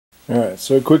Alright,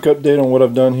 so a quick update on what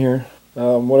I've done here.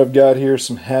 What I've got here is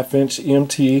some 1/2 inch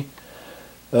EMT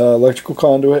electrical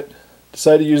conduit.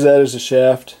 Decided to use that as a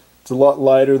shaft. It's a lot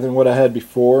lighter than what I had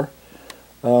before.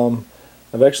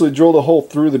 I've actually drilled a hole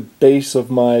through the base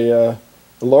of my, a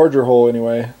larger hole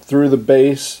anyway, through the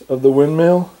base of the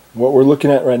windmill. What we're looking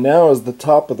at right now is the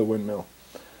top of the windmill.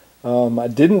 I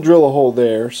didn't drill a hole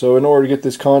there, so in order to get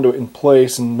this conduit in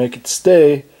place and make it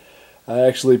stay, I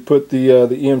actually put the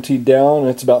EMT down, and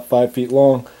it's about 5 feet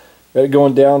long. Got it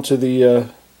going down to the,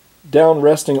 down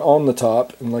resting on the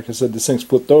top, and like I said, this thing's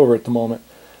flipped over at the moment.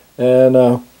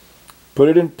 And put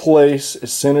it in place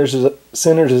as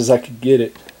centered as I could get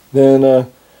it. Then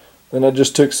I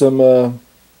just took some,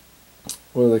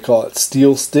 what do they call it,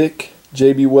 steel stick,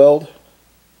 JB Weld,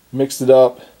 mixed it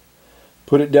up,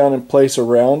 put it down in place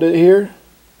around it here,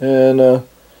 and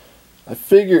I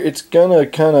figure it's gonna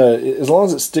kinda, as long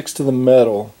as it sticks to the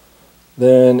metal,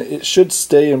 then it should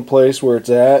stay in place where it's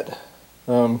at,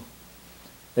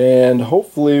 and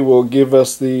hopefully will give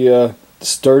us the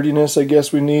sturdiness I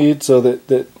guess we need, so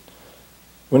that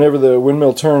whenever the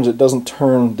windmill turns, it doesn't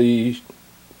turn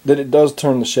it does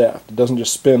turn the shaft. It doesn't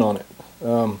just spin on it.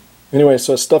 Anyway,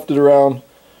 so I stuffed it around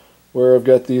where I've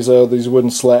got these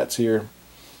wooden slats here,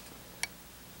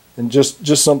 and just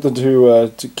something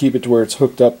to keep it to where it's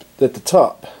hooked up at the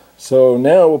top. So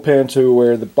now we'll pan to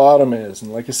where the bottom is,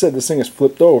 and like I said, this thing is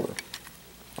flipped over.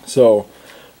 So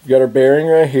we've got our bearing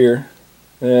right here,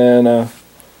 and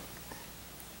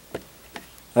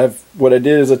what I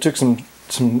did is I took some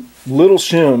little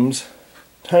shims,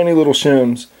 tiny little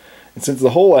shims, and since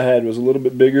the hole I had was a little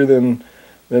bit bigger than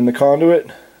the conduit,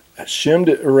 I shimmed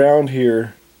it around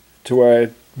here to where I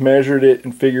measured it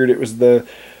and figured it was the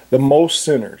most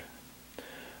centered.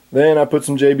 Then I put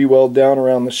some JB Weld down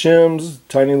around the shims,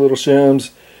 tiny little shims,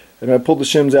 and I pulled the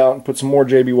shims out and put some more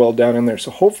JB Weld down in there. So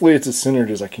hopefully it's as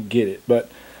centered as I can get it. But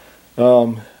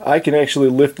I can actually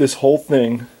lift this whole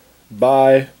thing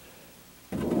by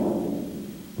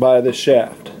this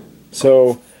shaft.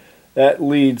 So that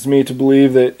leads me to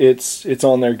believe that it's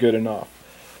on there good enough.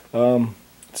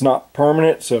 It's not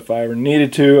permanent, so if I ever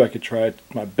needed to, I could try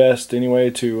my best anyway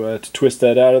to twist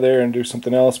that out of there and do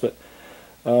something else. But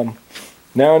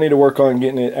now I need to work on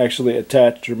getting it actually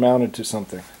attached or mounted to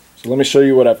something. So let me show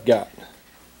you what I've got.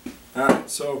 Alright,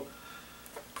 so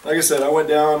like I said, I went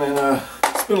down and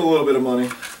spent a little bit of money.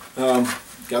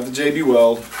 Got the JB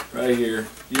Weld right here.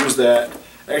 Used that.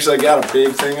 Actually, I got a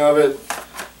big thing of it.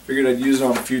 Figured I'd use it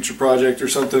on a future project or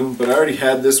something, but I already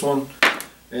had this one,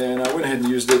 and I went ahead and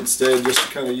used it instead just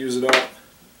to kind of use it up.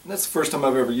 And that's the first time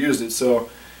I've ever used it, so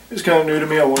it's kind of new to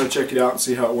me. I want to check it out and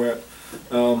see how it went.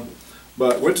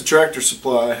 But went to Tractor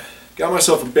Supply, got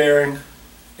myself a bearing,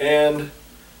 and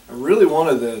I really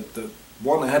wanted the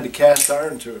one that had the cast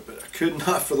iron to it, but I could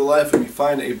not for the life of me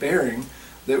find a bearing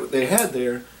that they had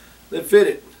there that fit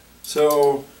it.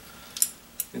 So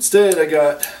instead I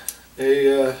got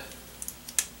a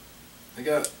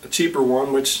cheaper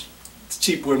one, which it's a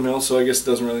cheap windmill, so I guess it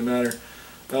doesn't really matter.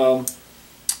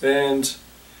 And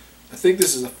I think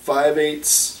this is a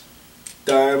 5/8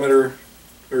 diameter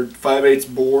or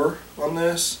 5/8 bore on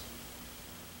this.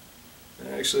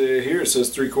 Actually, here it says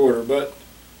 3/4, but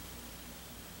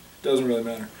it doesn't really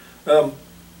matter.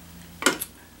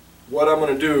 What I'm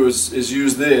going to do is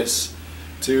use this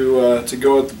to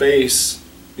go at the base,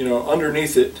 you know,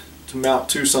 underneath it to mount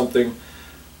to something.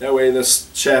 That way this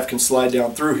shaft can slide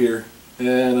down through here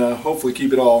and hopefully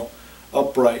keep it all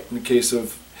upright in the case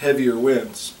of heavier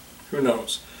winds. Who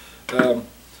knows?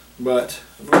 But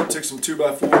I'm going to take some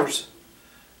 2x4s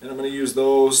and I'm going to use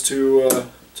those to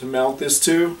mount this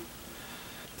to.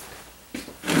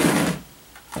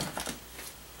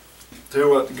 Tell you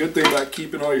what, the good thing about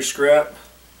keeping all your scrap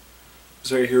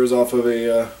is right here is off of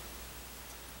a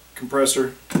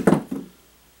compressor.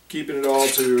 Keeping it all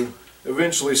to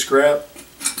eventually scrap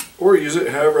or use it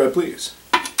however I please.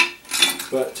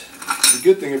 But the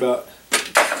good thing about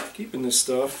keeping this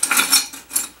stuff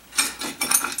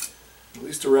at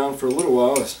least around for a little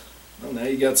while is, well, now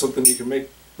you got something you can make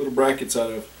little brackets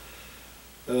out of.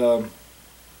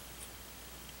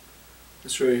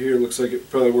 This right here looks like it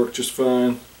probably worked just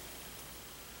fine.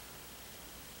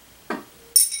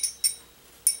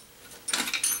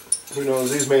 Who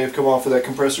knows, these may have come off of that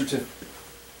compressor too.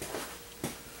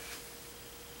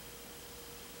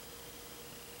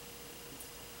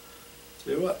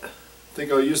 Tell you what, I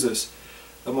think I'll use this.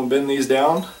 I'm going to bend these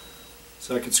down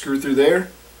so I can screw through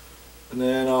there, and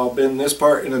then I'll bend this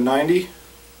part in a 90,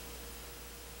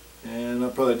 and I'll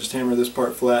probably just hammer this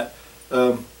part flat,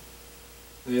 and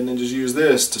then just use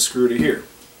this to screw to here,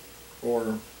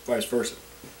 or vice versa.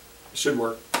 It should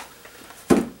work.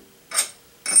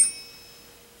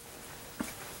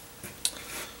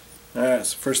 Alright,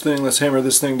 so first thing, let's hammer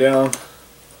this thing down a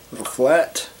little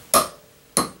flat.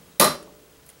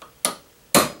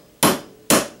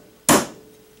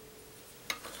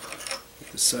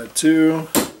 This side too.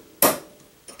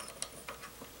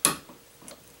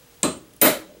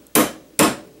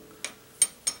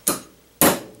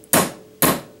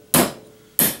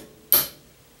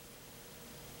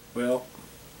 Well,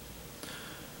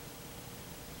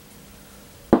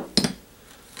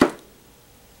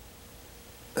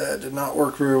 that did not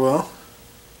work very well.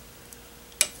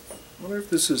 I wonder if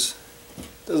this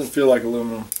doesn't feel like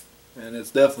aluminum, and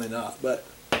it's definitely not, but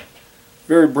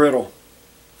very brittle.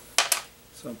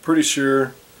 So I'm pretty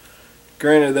sure,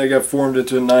 granted they got formed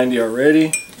into a 90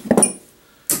 already,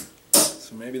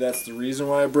 so maybe that's the reason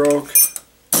why it broke.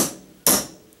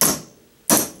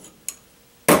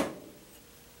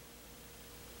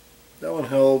 That one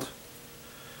held.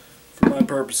 For my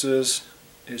purposes,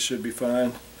 it should be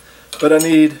fine. But I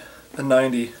need a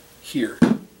 90 here.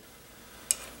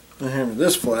 I'll hammer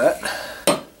this flat.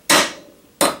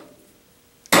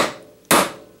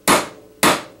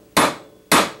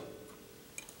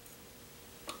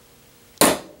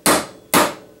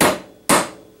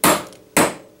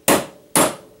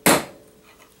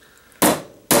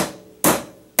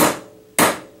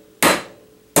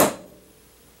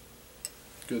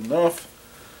 Good enough.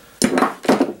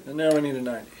 And now I need a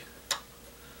 90. So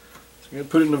I'm going to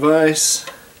put it in the vise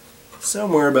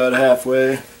somewhere about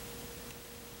halfway.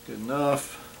 Good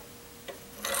enough.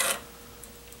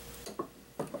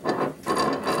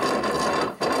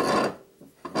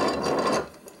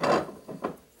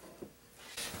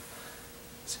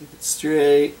 See if it's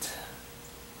straight.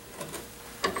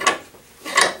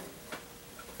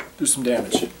 Do some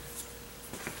damage.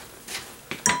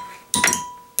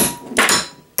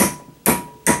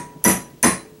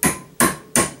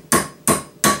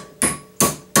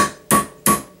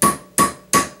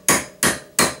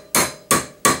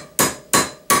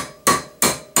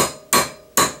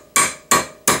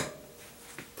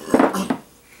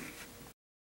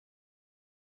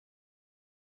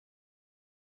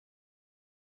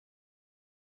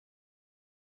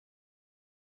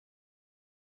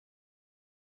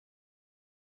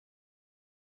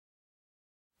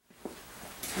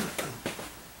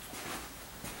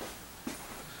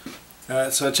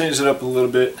 Alright, so I changed it up a little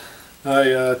bit.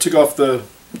 I took off the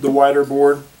wider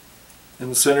board in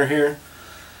the center here,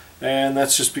 and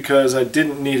that's just because I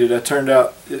didn't need it. I turned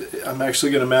out I'm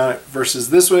actually going to mount it versus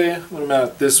this way. I'm going to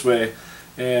mount it this way,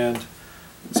 and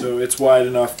so it's wide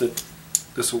enough that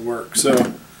this will work.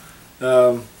 So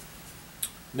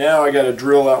now I got to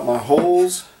drill out my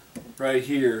holes right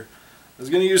here. I was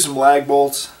going to use some lag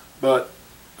bolts, but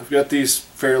I've got these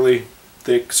fairly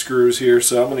thick screws here,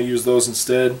 so I'm going to use those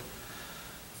instead.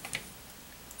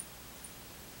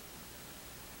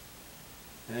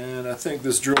 And I think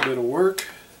this drill bit will work.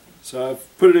 So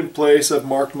I've put it in place, I've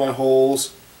marked my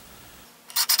holes.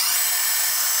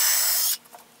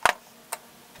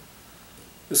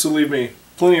 This will leave me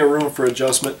plenty of room for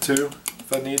adjustment too,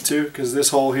 if I need to, because this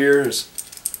hole here is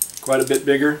quite a bit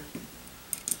bigger.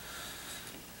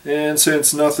 And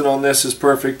since nothing on this is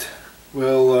perfect,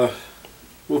 we'll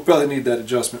probably need that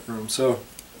adjustment room. So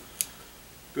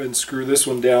go ahead and screw this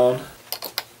one down.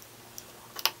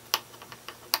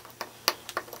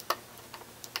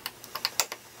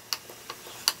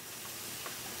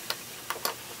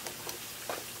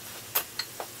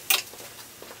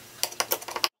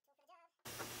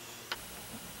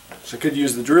 I could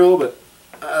use the drill, but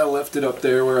I left it up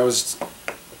there where I was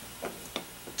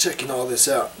checking all this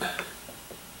out.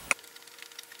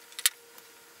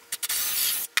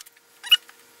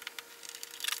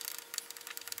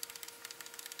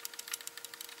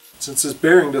 Since this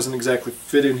bearing doesn't exactly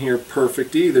fit in here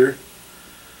perfect either,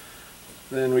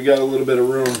 then we got a little bit of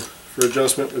room for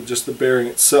adjustment with just the bearing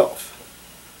itself,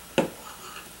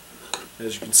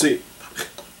 as you can see.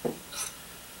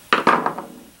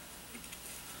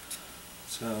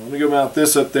 So let me go mount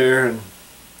this up there and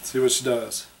see what she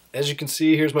does. As you can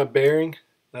see, here's my bearing.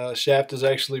 The shaft is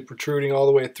actually protruding all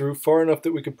the way through, far enough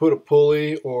that we could put a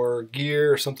pulley or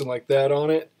gear or something like that on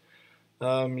it.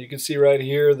 You can see right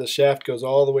here the shaft goes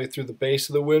all the way through the base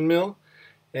of the windmill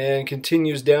and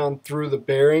continues down through the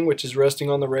bearing, which is resting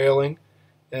on the railing,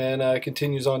 and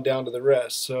continues on down to the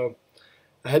rest. So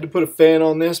I had to put a fan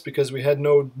on this because we had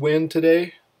no wind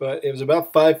today, but it was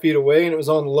about 5 feet away and it was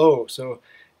on low, so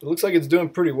it looks like it's doing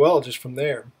pretty well just from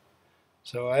there.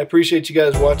 So I appreciate you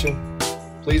guys watching.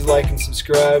 Please like and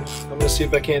subscribe. I'm going to see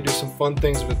if I can't do some fun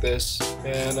things with this,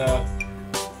 and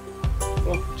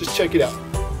well, just check it out.